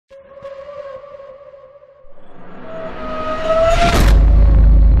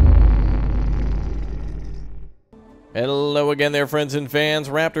Hello again there, friends and fans.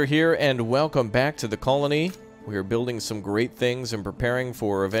 Raptor here, and welcome back to the colony. We are building some great things and preparing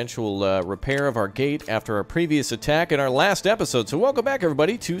for eventual repair of our gate after our previous attack in our last episode. So welcome back,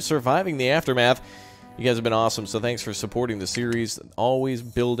 everybody, to Surviving the Aftermath. You guys have been awesome, so thanks for supporting the series. Always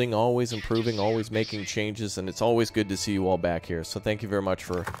building, always improving, always making changes, and it's always good to see you all back here. So thank you very much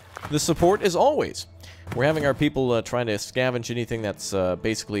for the support, as always. We're having our people trying to scavenge anything that's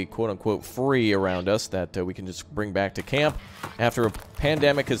basically quote-unquote free around us that we can just bring back to camp. After a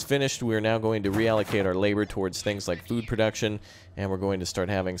pandemic is finished, we are now going to reallocate our labor towards things like food production, and we're going to start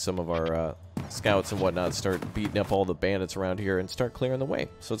having some of our scouts and whatnot start beating up all the bandits around here and start clearing the way.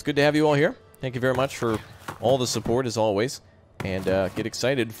 So it's good to have you all here. Thank you very much for all the support, as always, and get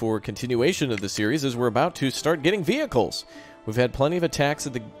excited for continuation of the series as we're about to start getting vehicles. We've had plenty of attacks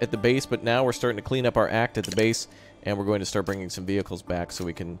at the base, but now we're starting to clean up our act at the base, and we're going to start bringing some vehicles back so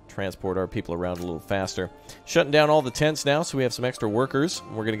we can transport our people around a little faster. Shutting down all the tents now, so we have some extra workers.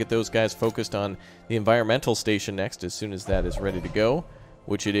 We're going to get those guys focused on the environmental station next as soon as that is ready to go,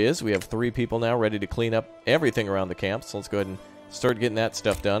 which it is. We have 3 people now ready to clean up everything around the camp, so let's go ahead and start getting that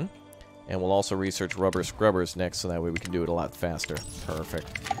stuff done. And we'll also research rubber scrubbers next, so that way we can do it a lot faster.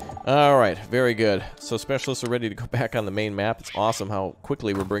 Perfect. Alright, very good. So specialists are ready to go back on the main map. It's awesome how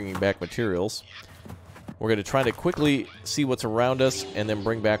quickly we're bringing back materials. We're going to try to quickly see what's around us, and then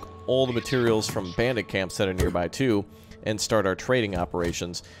bring back all the materials from bandit camps that are nearby too, and start our trading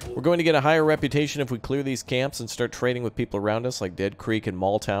operations. We're going to get a higher reputation if we clear these camps and start trading with people around us, like Dead Creek and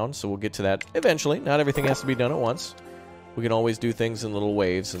Malltown, so we'll get to that eventually. Not everything has to be done at once. We can always do things in little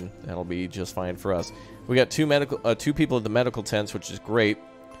waves, and that'll be just fine for us. We got 2 people at the medical tents, which is great.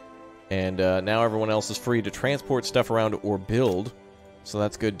 And now everyone else is free to transport stuff around or build, so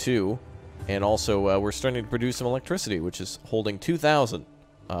that's good too. And also, we're starting to produce some electricity, which is holding 2,000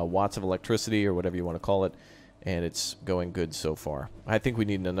 watts of electricity, or whatever you want to call it, and it's going good so far. I think we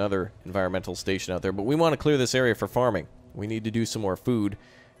need another environmental station out there, but we want to clear this area for farming. We need to do some more food,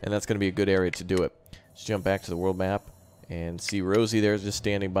 and that's going to be a good area to do it. Let's jump back to the world map and see Rosie there just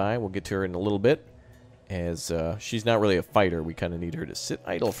standing by. We'll get to her in a little bit, as she's not really a fighter. We kind of need her to sit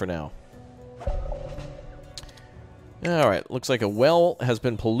idle for now. Alright, looks like a well has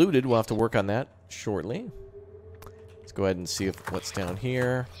been polluted. We'll have to work on that shortly. Let's go ahead and see what's down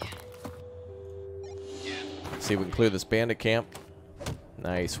here. See if we can clear this bandit camp.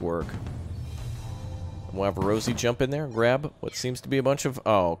 Nice work. We'll have Rosie jump in there and grab what seems to be a bunch of...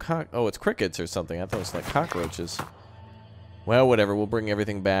 Oh, it's crickets or something. I thought it was like cockroaches. Well, whatever. We'll bring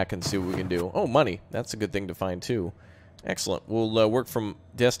everything back and see what we can do. Oh, money. That's a good thing to find, too. Excellent. We'll work from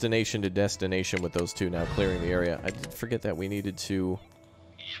destination to destination with those two now, clearing the area. I did forget that we needed to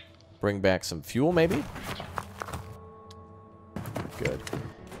bring back some fuel, maybe? Good.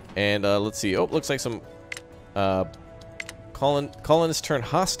 And let's see. Oh, looks like some colonists turn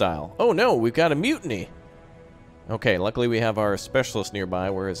hostile. Oh, no. We've got a mutiny. Okay, luckily we have our specialist nearby.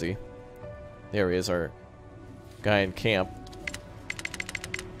 Where is he? There he is, our guy in camp.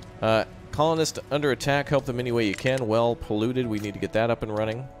 Colonists under attack, help them any way you can. Well polluted, we need to get that up and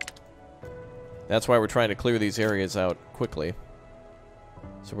running. That's why we're trying to clear these areas out quickly.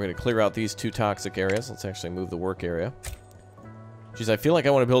 So we're going to clear out these 2 toxic areas. Let's actually move the work area. Geez, I feel like I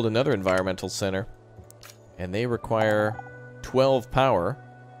want to build another environmental center. And they require 12 power.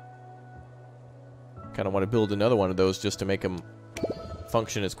 Kind of want to build another one of those just to make them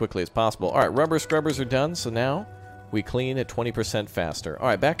function as quickly as possible. Alright, rubber scrubbers are done, so now we clean at 20% faster.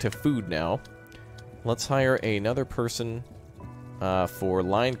 Alright, back to food now. Let's hire another person for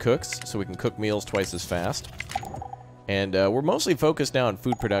line cooks, so we can cook meals twice as fast. And we're mostly focused now on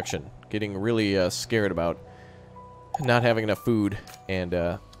food production. Getting really scared about not having enough food and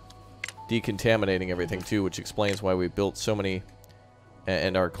decontaminating everything too, which explains why we built so many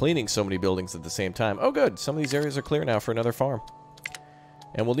and are cleaning so many buildings at the same time. Oh good, some of these areas are clear now for another farm.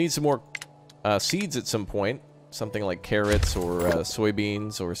 And we'll need some more seeds at some point. Something like carrots or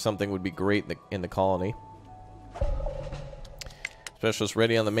soybeans or something would be great in the colony. Specialist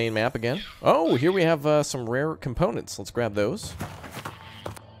ready on the main map again. Oh, here we have some rare components. Let's grab those.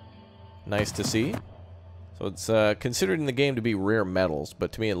 Nice to see. So it's considered in the game to be rare metals,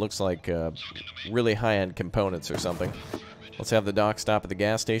 but to me it looks like really high-end components or something. Let's have the dock stop at the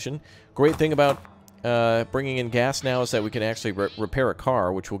gas station. Great thing about bringing in gas now is that we can actually repair a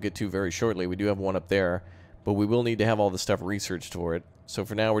car, which we'll get to very shortly. We do have one up there. But we will need to have all the stuff researched for it. So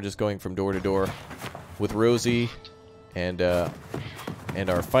for now, we're just going from door to door with Rosie and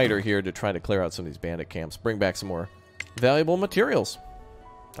our fighter here to try to clear out some of these bandit camps. Bring back some more valuable materials.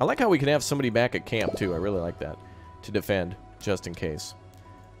 I like how we can have somebody back at camp, too. I really like that. To defend, just in case.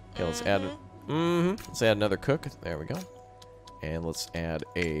 Okay, let's add... Let's add another cook. There we go. And let's add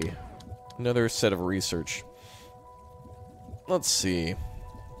another set of research. Let's see.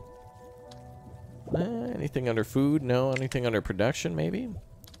 Anything under food? No. Anything under production, maybe?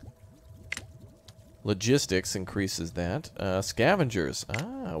 Logistics increases that. Scavengers.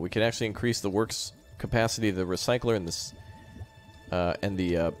 Ah, we can actually increase the works capacity of the recycler and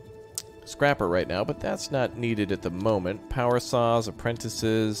the scrapper right now, but that's not needed at the moment. Power saws,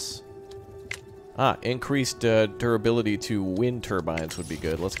 apprentices. Ah, increased durability to wind turbines would be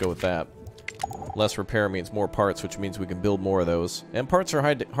good. Let's go with that. Less repair means more parts, which means we can build more of those. And parts are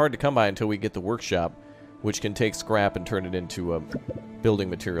hard to come by until we get the workshop, which can take scrap and turn it into building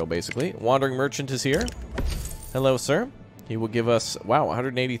material, basically. Wandering Merchant is here. Hello, sir. He will give us, wow,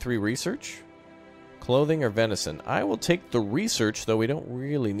 183 research. Clothing or venison? I will take the research, though we don't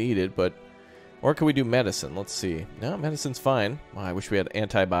really need it, but... Or can we do medicine? Let's see. No, medicine's fine. Wow, I wish we had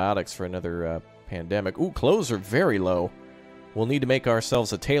antibiotics for another pandemic. Ooh, clothes are very low. We'll need to make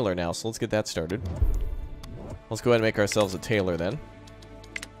ourselves a tailor now, so let's get that started. Let's go ahead and make ourselves a tailor, then.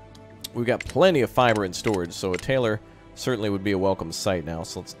 We've got plenty of fiber in storage, so a tailor certainly would be a welcome sight now.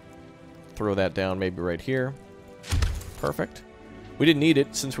 So let's throw that down maybe right here. Perfect. We didn't need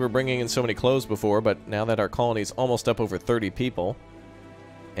it since we were bringing in so many clothes before, but now that our colony's almost up over 30 people,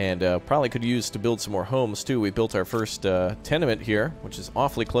 and probably could use to build some more homes, too. We built our first tenement here, which is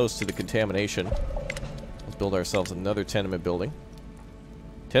awfully close to the contamination. Let's build ourselves another tenement building.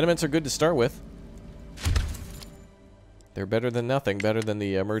 Tenements are good to start with. They're better than nothing, better than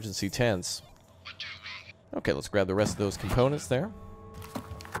the emergency tents. Okay, let's grab the rest of those components there.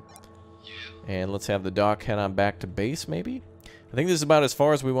 And let's have the dock head on back to base, maybe? I think this is about as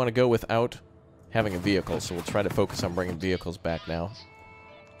far as we want to go without having a vehicle, so we'll try to focus on bringing vehicles back now.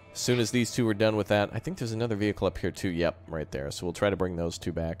 As soon as these two are done with that, I think there's another vehicle up here too. Yep, right there. So we'll try to bring those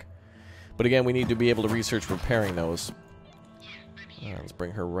two back. But again, we need to be able to research repairing those. Let's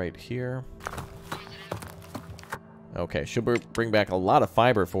bring her right here. Okay, she'll bring back a lot of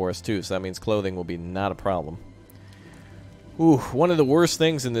fiber for us too, so that means clothing will be not a problem. Ooh, one of the worst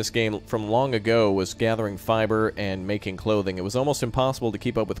things in this game from long ago was gathering fiber and making clothing. It was almost impossible to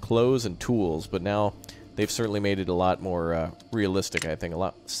keep up with clothes and tools, but now they've certainly made it a lot more realistic, I think, a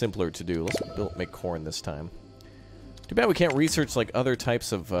lot simpler to do. Let's make corn this time. Too bad we can't research like other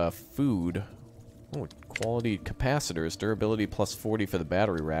types of food. Oh, quality capacitors, durability plus 40 for the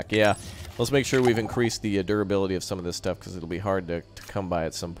battery rack. Yeah, let's make sure we've increased the durability of some of this stuff because it'll be hard to come by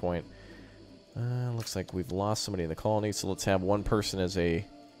at some point. Looks like we've lost somebody in the colony, so let's have one person as a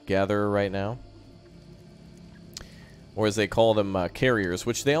gatherer right now. Or as they call them, carriers,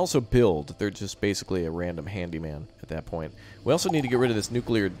 which they also build. They're just basically a random handyman at that point. We also need to get rid of this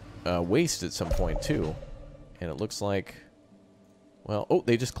nuclear waste at some point, too. And it looks like... Well, oh,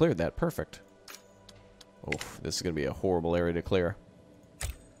 they just cleared that. Perfect. Oh, this is going to be a horrible area to clear.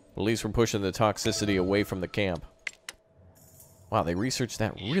 At least we're pushing the toxicity away from the camp. Wow, they researched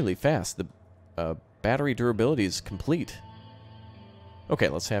that really fast. The battery durability is complete. Okay,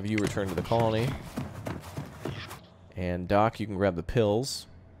 let's have you return to the colony. And Doc, you can grab the pills.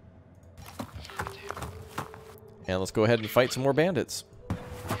 And let's go ahead and fight some more bandits.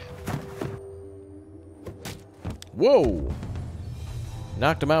 Whoa!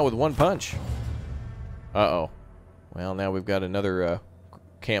 Knocked him out with one punch. Uh-oh. Well, now we've got another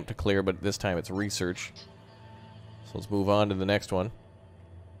camp to clear, but this time it's research. So let's move on to the next one.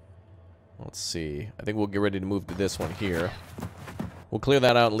 Let's see. I think we'll get ready to move to this one here. We'll clear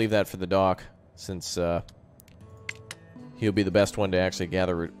that out and leave that for the Doc, since he'll be the best one to actually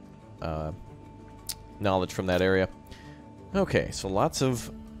gather knowledge from that area. Okay, so lots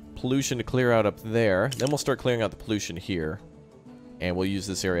of pollution to clear out up there. Then we'll start clearing out the pollution here. And we'll use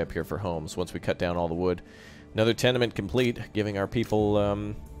this area up here for homes once we cut down all the wood. Another tenement complete, giving our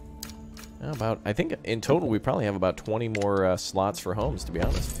people about... I think in total we probably have about 20 more slots for homes, to be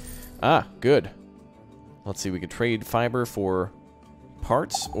honest. Ah, good. Let's see, we could trade fiber for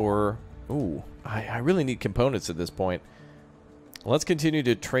parts or... Ooh, I really need components at this point. Let's continue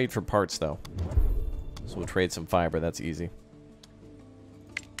to trade for parts, though. So we'll trade some fiber, that's easy.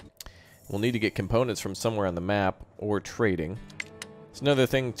 We'll need to get components from somewhere on the map or trading. So another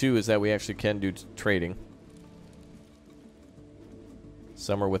thing, too, is that we actually can do trading.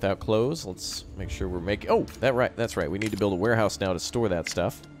 Some are without clothes. Let's make sure we're making... Oh, that's right. We need to build a warehouse now to store that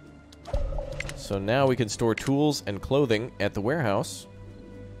stuff. So now we can store tools and clothing at the warehouse.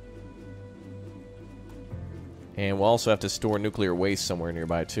 And we'll also have to store nuclear waste somewhere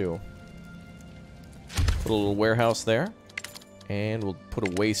nearby, too. Put a little warehouse there. And we'll put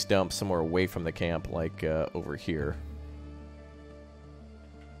a waste dump somewhere away from the camp, like over here.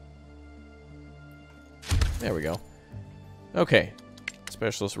 There we go. Okay.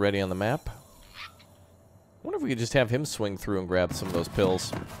 Specialist ready on the map. Wonder if we could just have him swing through and grab some of those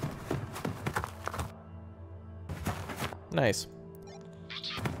pills. Nice.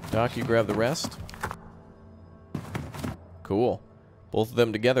 Doc, you grab the rest. Cool. Both of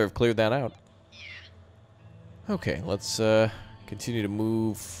them together have cleared that out. Okay, let's continue to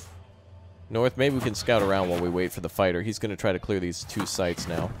move north. Maybe we can scout around while we wait for the fighter. He's going to try to clear these 2 sites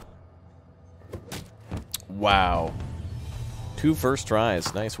now. Wow. 2 first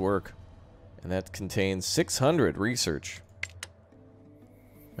tries. Nice work. And that contains 600 research.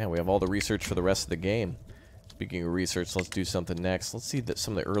 Man, we have all the research for the rest of the game. Speaking of research, let's do something next. Let's see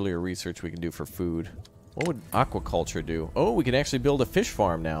some of the earlier research we can do for food. What would aquaculture do? Oh, we can actually build a fish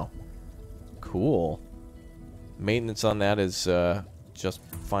farm now. Cool. Maintenance on that is just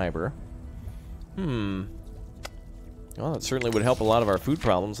fiber. Well, that certainly would help a lot of our food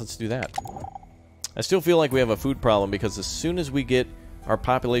problems. Let's do that. I still feel like we have a food problem because as soon as we get our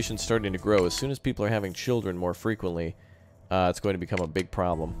population starting to grow, as soon as people are having children more frequently, it's going to become a big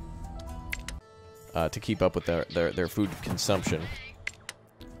problem to keep up with their food consumption.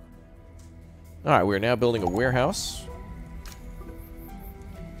 Alright, we're now building a warehouse.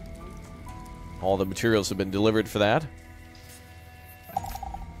 All the materials have been delivered for that.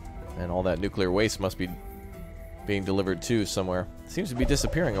 And all that nuclear waste must be being delivered too somewhere. It seems to be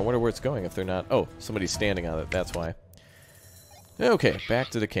disappearing. I wonder where it's going if they're not... Oh, somebody's standing on it. That's why. Okay, back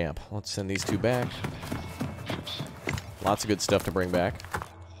to the camp. Let's send these 2 back. Lots of good stuff to bring back.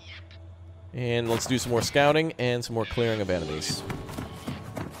 And let's do some more scouting and some more clearing of enemies.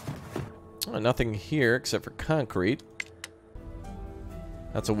 Oh, nothing here except for concrete.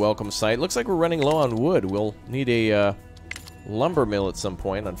 That's a welcome sight. Looks like we're running low on wood. We'll need a lumber mill at some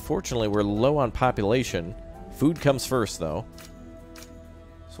point. Unfortunately, we're low on population. Food comes first, though.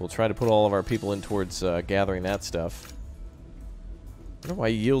 So we'll try to put all of our people in towards gathering that stuff. I wonder why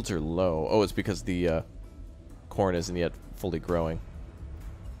yields are low. Oh, it's because the corn isn't yet fully growing.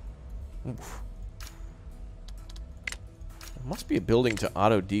 Oof. There must be a building to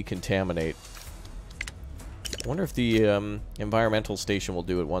auto-decontaminate. I wonder if the environmental station will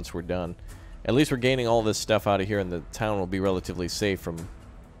do it once we're done. At least we're gaining all this stuff out of here, and the town will be relatively safe from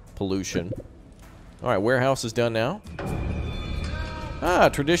pollution. Alright, warehouse is done now. Ah,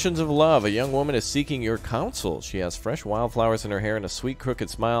 traditions of love. A young woman is seeking your counsel. She has fresh wildflowers in her hair and a sweet, crooked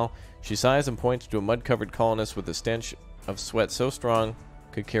smile. She sighs and points to a mud-covered colonist with a stench of sweat so strong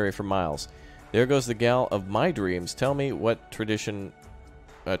could carry for miles. There goes the gal of my dreams. Tell me what traditional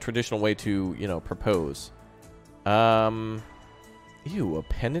way to, you know, propose. Ew, a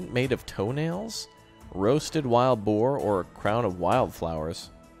pendant made of toenails? Roasted wild boar or a crown of wildflowers?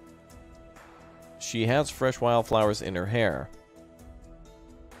 She has fresh wildflowers in her hair.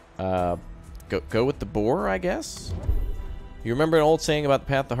 Go with the boar, I guess? You remember an old saying about the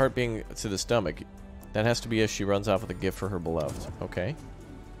path of the heart being to the stomach. That has to be as she runs off with a gift for her beloved. Okay.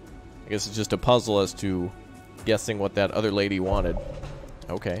 I guess it's just a puzzle as to guessing what that other lady wanted.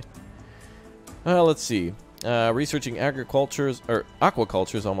 Okay. Let's see. Researching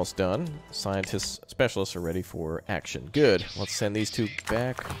aquaculture is almost done. Scientists, specialists are ready for action. Good. Let's send these 2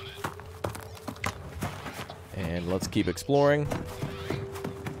 back. And let's keep exploring.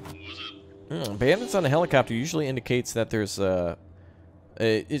 Bandits on a helicopter usually indicates that there's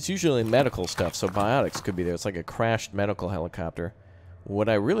it's usually medical stuff, so biotics could be there. It's like a crashed medical helicopter. What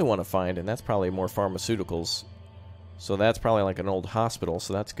I really want to find, and that's probably more pharmaceuticals, so that's probably like an old hospital,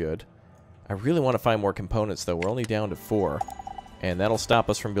 so that's good. I really want to find more components, though. We're only down to 4, and that'll stop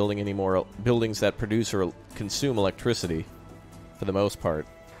us from building any more buildings that produce or consume electricity, for the most part.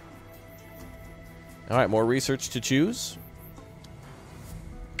 Alright, more research to choose.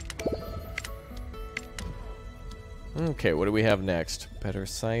 Okay, what do we have next? Better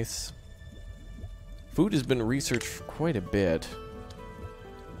size. Food has been researched for quite a bit.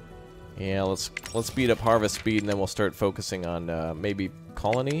 Yeah, let's speed up harvest speed, and then we'll start focusing on maybe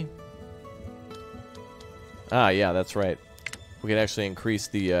colony. Ah, yeah, that's right. We can actually increase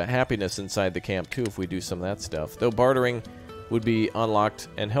the happiness inside the camp too if we do some of that stuff. Though bartering would be unlocked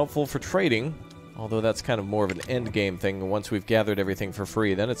and helpful for trading, although that's kind of more of an end game thing. Once we've gathered everything for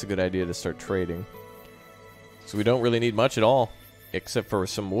free, then it's a good idea to start trading. So we don't really need much at all, except for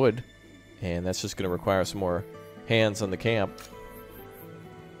some wood. And that's just going to require some more hands on the camp.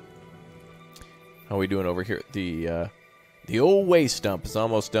 How are we doing over here? The old waste dump is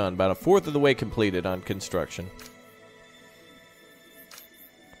almost done. About 1/4 of the way completed on construction.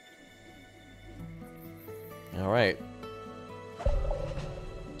 Alright.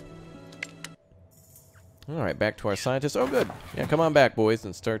 Alright, back to our scientists. Oh, good. Yeah, come on back, boys,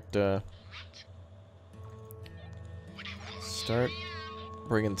 and start start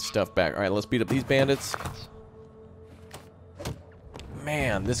bringing stuff back. All right, let's beat up these bandits.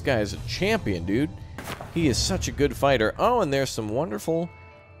 Man, this guy is a champion, dude. He is such a good fighter. Oh, and there's some wonderful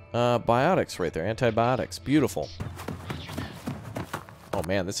biotics right there. Antibiotics. Beautiful. Oh,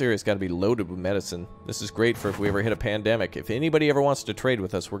 man, this area's got to be loaded with medicine. This is great for if we ever hit a pandemic. If anybody ever wants to trade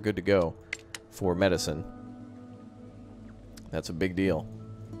with us, we're good to go for medicine. That's a big deal.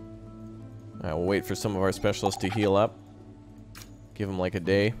 All right, we'll wait for some of our specialists to heal up. Give them like a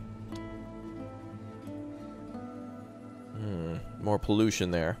day. More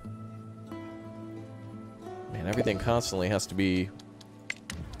pollution there. Man, everything constantly has to be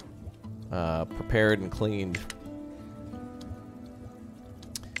prepared and cleaned.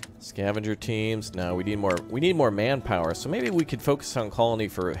 Scavenger teams. No, we need more. We need more manpower. So maybe we could focus on colony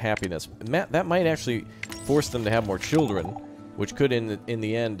for happiness. That might actually force them to have more children, which could, in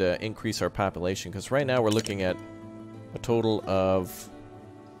the end, increase our population. Because right now we're looking at a total of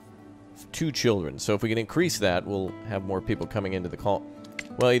 2 children. So if we can increase that, we'll have more people coming into the colony.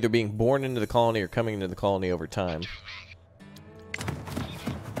 Well, either being born into the colony or coming into the colony over time.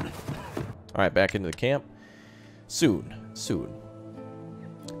 Alright, back into the camp. Soon. Soon.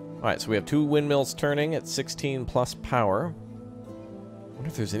 Alright, so we have 2 windmills turning at 16 plus power. I wonder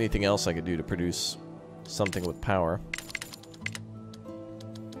if there's anything else I could do to produce something with power.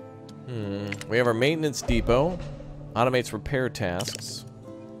 We have our maintenance depot. Automates repair tasks.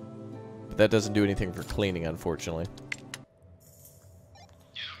 But that doesn't do anything for cleaning, unfortunately.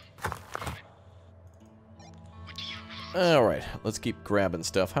 Alright, let's keep grabbing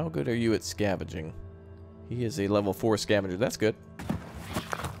stuff. How good are you at scavenging? He is a level 4 scavenger. That's good.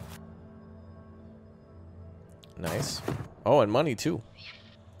 Nice. Oh, and money, too.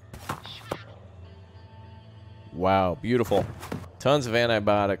 Wow, beautiful. Tons of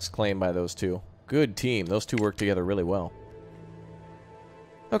antibiotics claimed by those 2. Good team. Those 2 work together really well.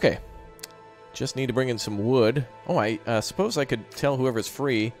 Okay. Just need to bring in some wood. Oh, I suppose I could tell whoever's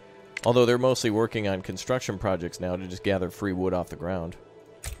free, although they're mostly working on construction projects now, to just gather free wood off the ground.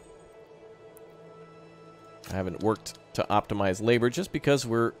 I haven't worked to optimize labor just because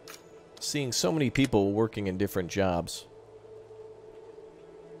we're seeing so many people working in different jobs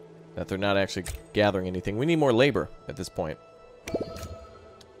that they're not actually gathering anything. We need more labor at this point.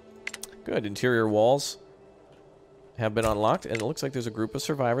 Good. Interior walls have been unlocked, and it looks like there's a group of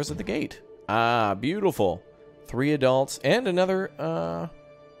survivors at the gate. Ah, beautiful. 3 adults and another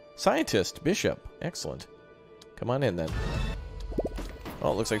scientist, Bishop. Excellent. Come on in, then.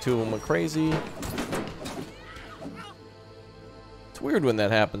 Oh, it looks like 2 of them went crazy. It's weird when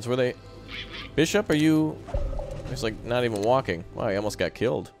that happens. Were they... Bishop, are you... He's like not even walking. Wow, he almost got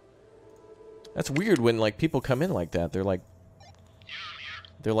killed. That's weird when like people come in like that. They're like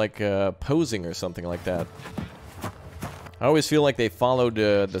posing or something like that. I always feel like they followed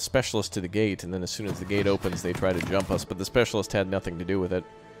the specialist to the gate, and then as soon as the gate opens, they try to jump us, but the specialist had nothing to do with it.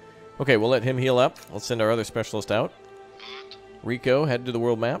 Okay, we'll let him heal up. Let's send our other specialist out. Rico, head to the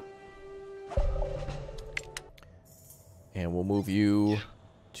world map. And we'll move you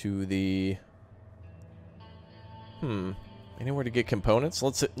to the... Anywhere to get components?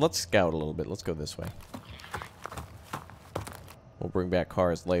 Let's scout a little bit. Let's go this way. We'll bring back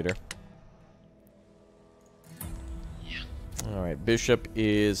cars later. Alright, Bishop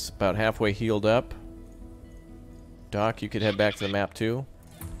is about halfway healed up. Doc, you could head back to the map too.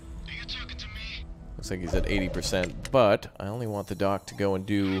 Looks like he's at 80%, but I only want the Doc to go and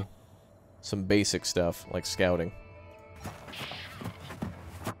do some basic stuff, like scouting.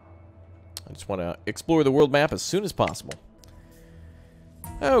 I just want to explore the world map as soon as possible.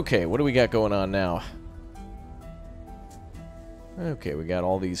 Okay, what do we got going on now? Okay, we got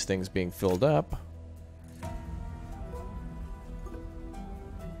all these things being filled up.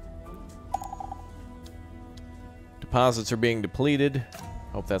 Deposits are being depleted.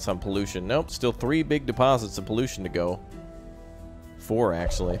 Hope that's on pollution. Nope, still 3 big deposits of pollution to go. 4,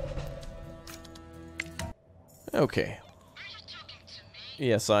 actually. Okay.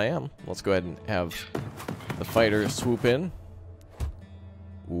 Yes, I am. Let's go ahead and have the fighter swoop in.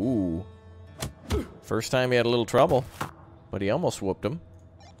 Ooh. First time he had a little trouble, but he almost whooped him.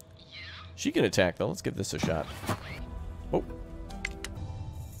 She can attack, though. Let's give this a shot. Oh.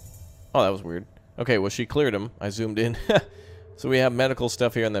 Oh, that was weird. Okay, well, she cleared him. I zoomed in. So we have medical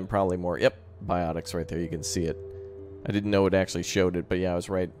stuff here and then probably more. Yep, biotics right there. You can see it. I didn't know it actually showed it, but yeah, I was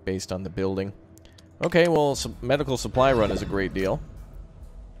right based on the building. Okay, well, some medical supply run is a great deal.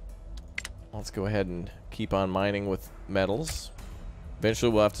 Let's go ahead and keep on mining with metals.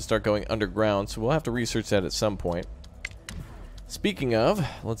 Eventually, we'll have to start going underground, so we'll have to research that at some point. Speaking of,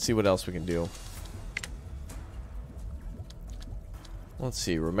 let's see what else we can do. Let's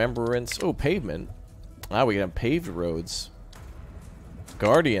see. Remembrance. Oh, pavement. Ah, we can have paved roads.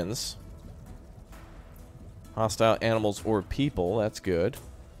 Guardians. Hostile animals or people. That's good.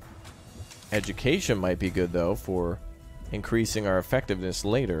 Education might be good, though, for increasing our effectiveness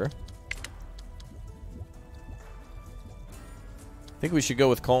later. I think we should go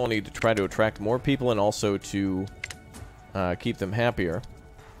with colony to try to attract more people and also to keep them happier.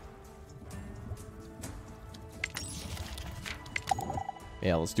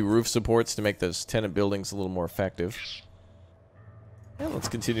 Yeah, let's do roof supports to make those tenant buildings a little more effective. And let's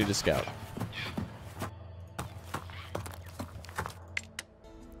continue to scout.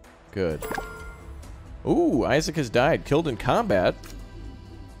 Good. Ooh, Isaac has died. Killed in combat.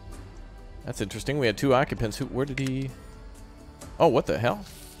 That's interesting. We had 2 occupants. Where did he... Oh, what the hell?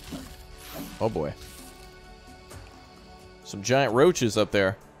 Oh, boy. Some giant roaches up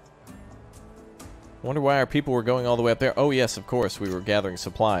there. Wonder why our people were going all the way up there. Oh, yes, of course. We were gathering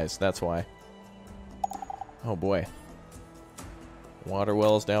supplies. That's why. Oh, boy. Water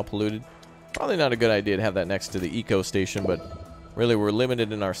wells now polluted. Probably not a good idea to have that next to the eco station, but really we're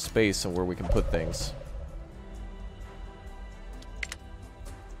limited in our space and where we can put things.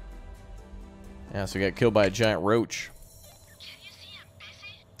 Yeah, so we got killed by a giant roach.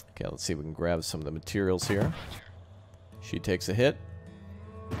 Okay, let's see if we can grab some of the materials here. She takes a hit.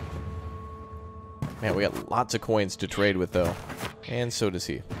 Man, we got lots of coins to trade with, though. And so does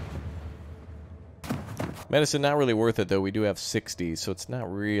he. Medicine, not really worth it, though. We do have 60, so it's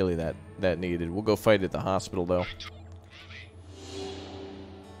not really that needed. We'll go fight at the hospital, though.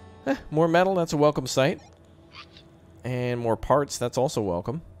 More metal, that's a welcome sight. And more parts, that's also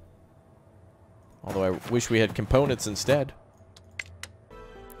welcome. Although I wish we had components instead.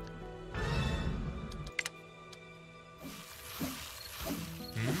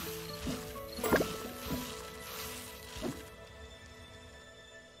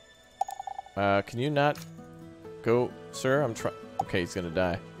 Can you not go, sir? I'm trying. Okay, he's gonna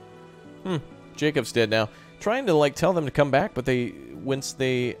die. Jacob's dead now. Trying to, like, tell them to come back, but once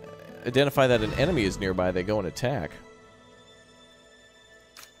they identify that an enemy is nearby, they go and attack.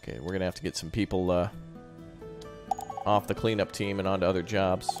 Okay, we're gonna have to get some people, off the cleanup team and onto other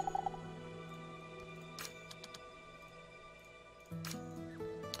jobs.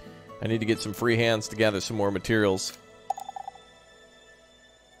 I need to get some free hands to gather some more materials.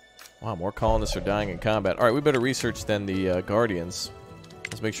 Wow, more colonists are dying in combat. Alright, we better research then the Guardians.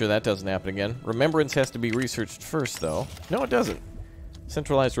 Let's make sure that doesn't happen again. Remembrance has to be researched first, though. No, it doesn't.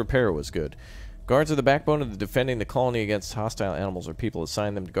 Centralized repair was good. Guards are the backbone of the defending the colony against hostile animals or people.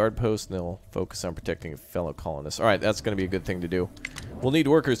 Assign them to guard posts, and they'll focus on protecting fellow colonists. Alright, that's going to be a good thing to do. We'll need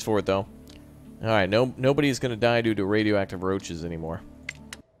workers for it, though. Alright, nobody's going to die due to radioactive roaches anymore.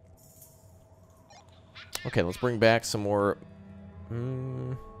 Okay, let's bring back some more...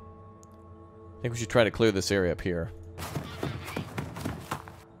 I think we should try to clear this area up here.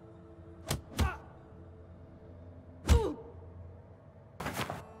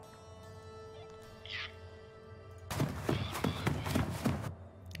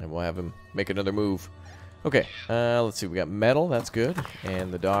 And we'll have him make another move. Okay, let's see. We got metal. That's good.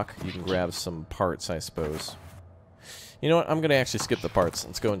 And the dock, you can grab some parts, I suppose. You know what? I'm going to actually skip the parts.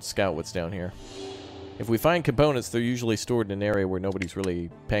 Let's go and scout what's down here. If we find components, they're usually stored in an area where nobody's really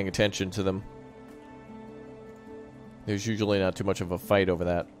paying attention to them. There's usually not too much of a fight over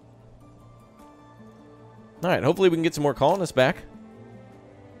that. Alright, hopefully we can get some more colonists back.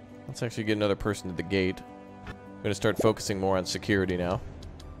 Let's actually get another person to the gate. I'm going to start focusing more on security now.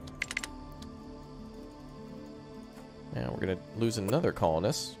 Now we're going to lose another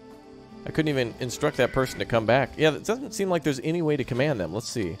colonist. I couldn't even instruct that person to come back. Yeah, it doesn't seem like there's any way to command them. Let's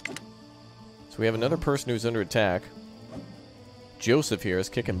see. So we have another person who's under attack. Joseph here is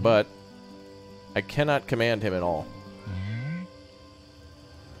kicking butt. I cannot command him at all.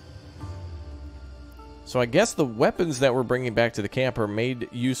 So I guess the weapons that we're bringing back to the camp are made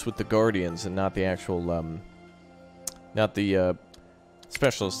use with the Guardians and not the actual, not the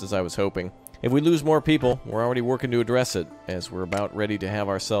specialists as I was hoping. If we lose more people, we're already working to address it, as we're about ready to have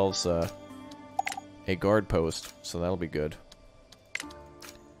ourselves a guard post, so that'll be good.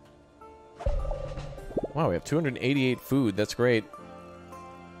 Wow, we have 288 food, that's great.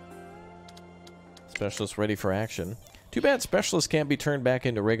 Specialists ready for action. Too bad specialists can't be turned back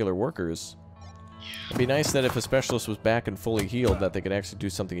into regular workers. It'd be nice that if a specialist was back and fully healed, that they could actually do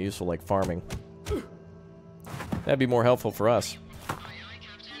something useful like farming. That'd be more helpful for us.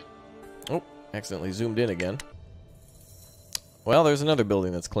 Oh, accidentally zoomed in again. Well, there's another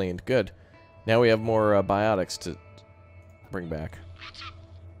building that's cleaned. Good. Now we have more biotics to bring back.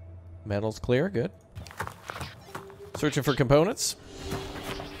 Metal's clear. Good. Searching for components.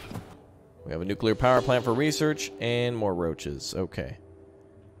 We have a nuclear power plant for research and more roaches. Okay.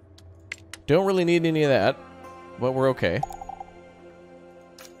 Don't really need any of that, but we're okay.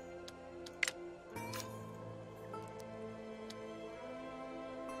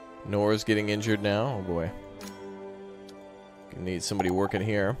 Nora's getting injured now. Oh boy. Gonna need somebody working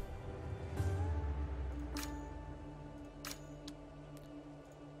here.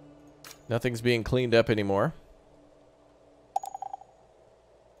 Nothing's being cleaned up anymore.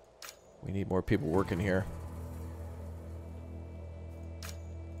 We need more people working here.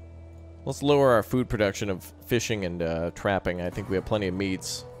 Let's lower our food production of fishing and trapping. I think we have plenty of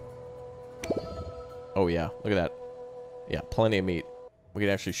meats. Oh yeah, look at that. Yeah, plenty of meat. We could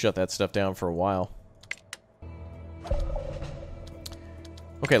actually shut that stuff down for a while.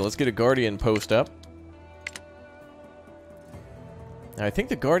 Okay, let's get a guardian post up. Now, I think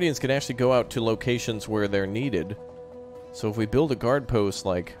the guardians can actually go out to locations where they're needed. So if we build a guard post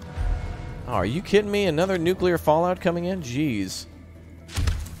like... Oh, are you kidding me? Another nuclear fallout coming in? Jeez.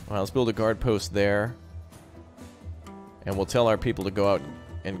 Well, let's build a guard post there. And we'll tell our people to go out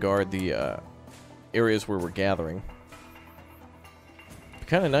and guard the areas where we're gathering.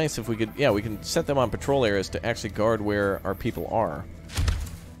 Kind of nice if we could... Yeah, we can set them on patrol areas to actually guard where our people are.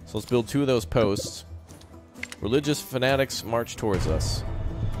 So let's build 2 of those posts. Religious fanatics march towards us.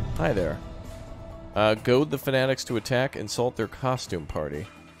 Hi there. Goad the fanatics to attack, insult their costume party.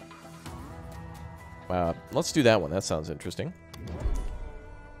 Let's do that one. That sounds interesting.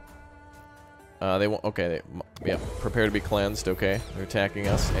 They won't... Okay, yeah, prepare to be cleansed. Okay, they're attacking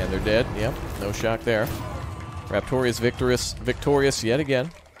us, and they're dead. Yep, no shock there. Raptoria is victorious yet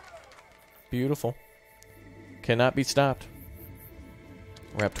again. Beautiful. Cannot be stopped.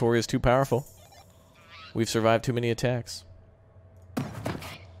 Raptoria is too powerful. We've survived too many attacks.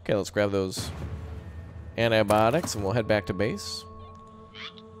 Okay, let's grab those antibiotics, and we'll head back to base.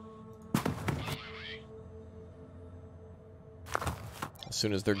 As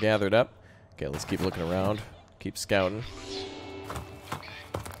soon as they're gathered up. Okay, let's keep looking around. Keep scouting.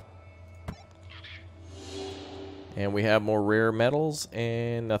 And we have more rare metals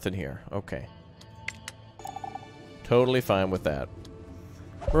and nothing here. Okay. Totally fine with that.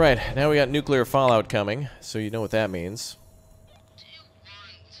 Right, now we got nuclear fallout coming, so you know what that means.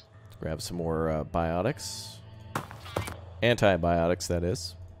 Let's grab some more biotics. Antibiotics, that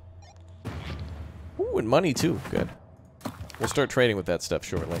is. Ooh, and money too. Good. We'll start trading with that stuff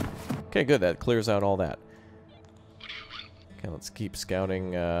shortly. Okay, good. That clears out all that. Okay, let's keep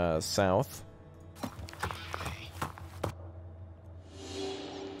scouting south.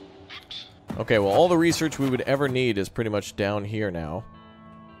 Okay, well, all the research we would ever need is pretty much down here now.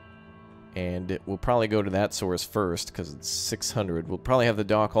 And we'll probably go to that source first, because it's 600. We'll probably have the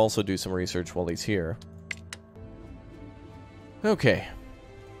doc also do some research while he's here. Okay.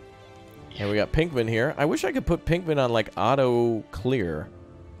 And we got Pinkman here. I wish I could put Pinkman on, like, auto clear.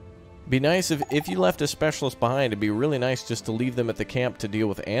 Be nice if you left a specialist behind. It'd be really nice just to leave them at the camp to deal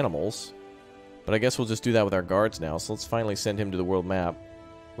with animals. But I guess we'll just do that with our guards now. So let's finally send him to the world map.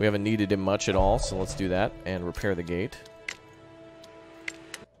 We haven't needed him much at all, so let's do that and repair the gate.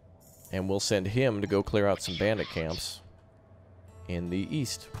 And we'll send him to go clear out some bandit camps in the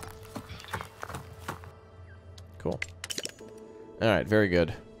east. Cool. Alright, very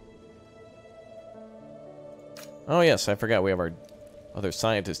good. Oh yes, I forgot we have our other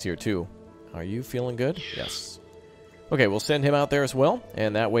scientist here too. Are you feeling good? Yes. Okay, we'll send him out there as well,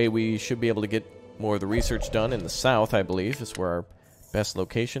 and that way we should be able to get more of the research done in the south, I believe, is where our best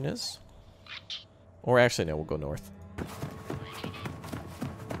location is. Or actually, no, we'll go north.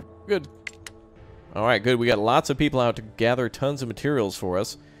 Good. Alright, good. We got lots of people out to gather tons of materials for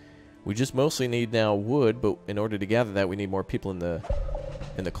us. We just mostly need now wood, but in order to gather that, we need more people in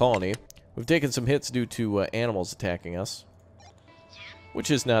the colony. We've taken some hits due to animals attacking us,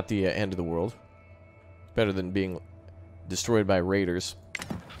 which is not the end of the world. Better than being destroyed by raiders.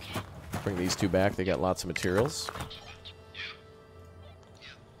 Bring these 2 back. They got lots of materials.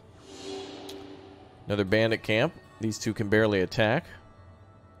 Another bandit camp. These 2 can barely attack.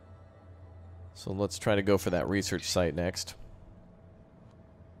 So let's try to go for that research site next.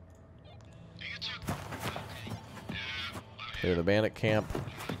 Clear the bandit camp.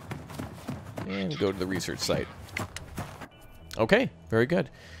 And go to the research site. Okay, very good.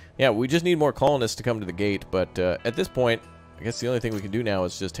 Yeah, we just need more colonists to come to the gate, but at this point, I guess the only thing we can do now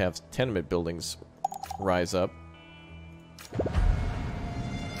is just have tenement buildings rise up.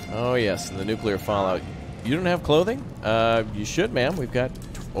 Oh yes, and the nuclear fallout. You don't have clothing? You should, ma'am. We've got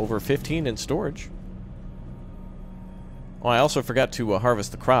over 15 in storage. Oh, I also forgot to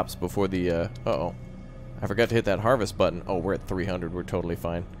harvest the crops before the... uh-oh. I forgot to hit that harvest button. Oh, we're at 300. We're totally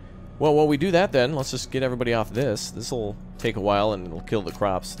fine. Well, while we do that then, let's just get everybody off this. This will take a while and it'll kill the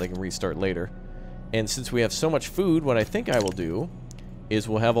crops so they can restart later. And since we have so much food, what I think I will do is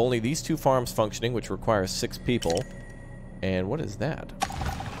we'll have only these 2 farms functioning, which requires 6 people. And what is that?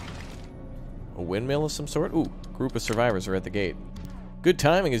 A windmill of some sort? Ooh, group of survivors are at the gate. Good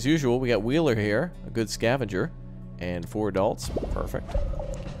timing as usual. We got Wheeler here, a good scavenger, and 4 adults. Perfect.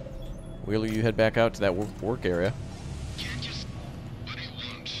 Wheeler, you head back out to that work area.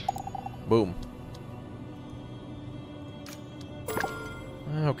 Boom.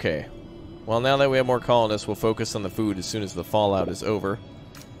 Okay. Well, now that we have more colonists, we'll focus on the food as soon as the fallout is over.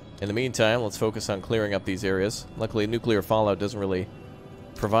 In the meantime, let's focus on clearing up these areas. Luckily, nuclear fallout doesn't really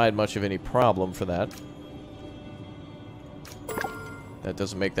provide much of any problem for that. That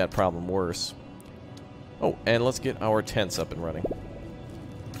doesn't make that problem worse. Oh, and let's get our tents up and running.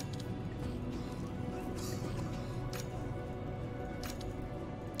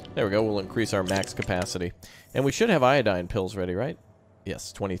 There we go, we'll increase our max capacity. And we should have iodine pills ready, right?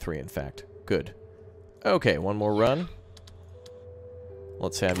 Yes, 23 in fact. Good. Okay, one more run.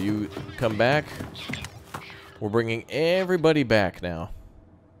 Let's have you come back. We're bringing everybody back now.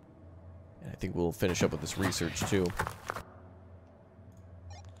 And I think we'll finish up with this research too.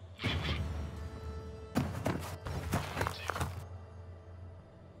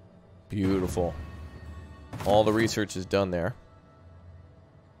 Beautiful. All the research is done there.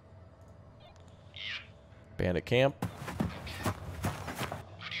 Bandit camp.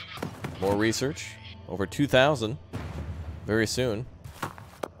 More research. Over 2,000. Very soon.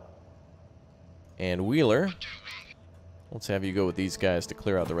 And Wheeler. Let's have you go with these guys to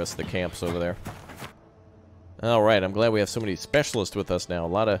clear out the rest of the camps over there. Alright, I'm glad we have so many specialists with us now. A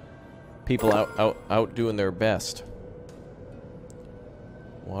lot of people out doing their best.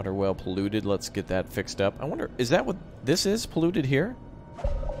 Water well polluted. Let's get that fixed up. I wonder, is that what this is? Polluted here?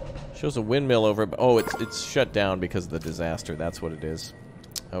 Shows a windmill over. Oh, it's shut down because of the disaster. That's what it is.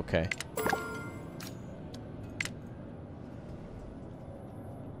 Okay.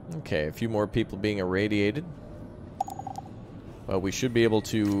 Okay, a few more people being irradiated. Well, we should be able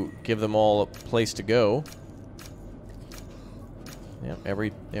to give them all a place to go. Yeah,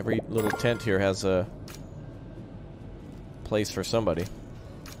 every little tent here has a place for somebody.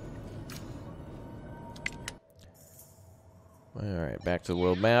 Alright, back to the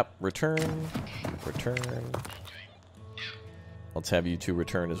world map. Return. Return. Let's have you two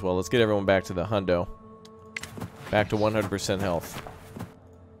return as well. Let's get everyone back to the hundo. Back to 100% health.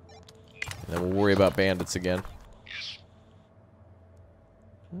 And then we'll worry about bandits again.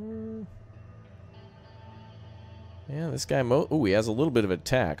 Yeah, this guy... Ooh, he has a little bit of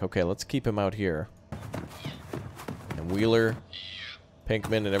attack. Okay, let's keep him out here. And Wheeler,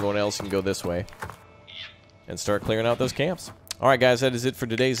 Pinkman, and everyone else can go this way. And start clearing out those camps. Alright guys, that is it for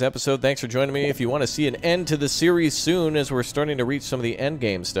today's episode. Thanks for joining me. If you want to see an end to the series soon, as we're starting to reach some of the end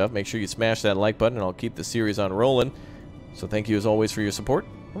game stuff, make sure you smash that like button and I'll keep the series on rolling. So thank you as always for your support,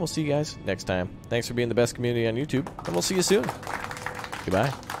 and we'll see you guys next time. Thanks for being the best community on YouTube, and we'll see you soon.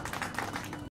 Goodbye.